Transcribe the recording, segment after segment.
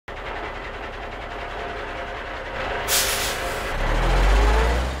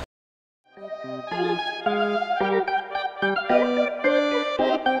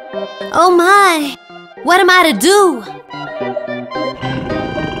Oh my! What am I to do?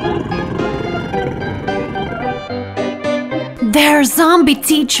 There are zombie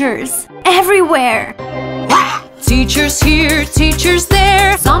teachers everywhere. Teachers here, teachers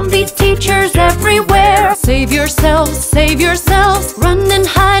there, zombie teachers everywhere. Save yourselves, run and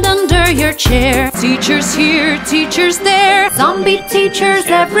hide under your chair. Teachers here, teachers there, zombie teachers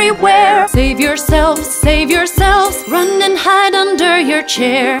everywhere. Save yourselves, run and hide under your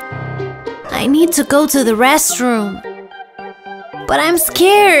chair. I need to go to the restroom, but I'm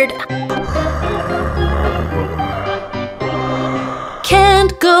scared.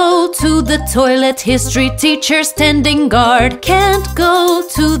 Can't go to the toilet, history teacher standing guard. Can't go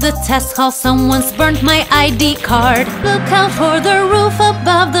to the test hall, someone's burnt my ID card. Look out for the roof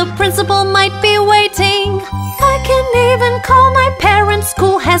above, the principal might be waiting. I can't even call my parents,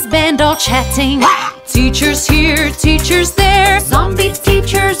 school has banned all chatting. Teachers here, teachers there, zombie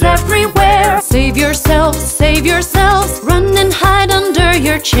teachers everywhere. Save yourselves, run and hide under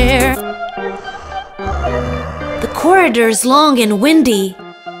your chair. The corridor's long and windy.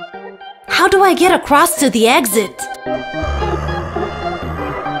 How do I get across to the exit?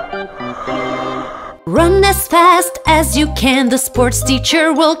 Run as fast as you can, the sports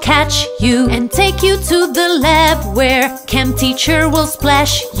teacher will catch you and take you to the lab where chem teacher will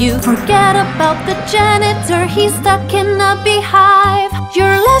splash you. Forget about the janitor, he's stuck in a beehive.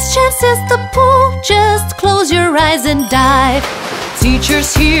 Your last chance is the pool, just close your eyes and dive.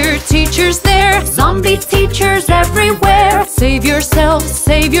 Teachers here, teachers there, zombie teachers everywhere. Save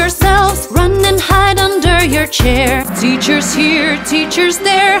yourselves, run and hide under your chair. Teachers here, teachers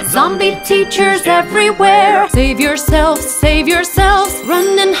there, zombie teachers everywhere. Save yourselves,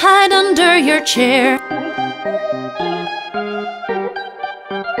 run and hide under your chair.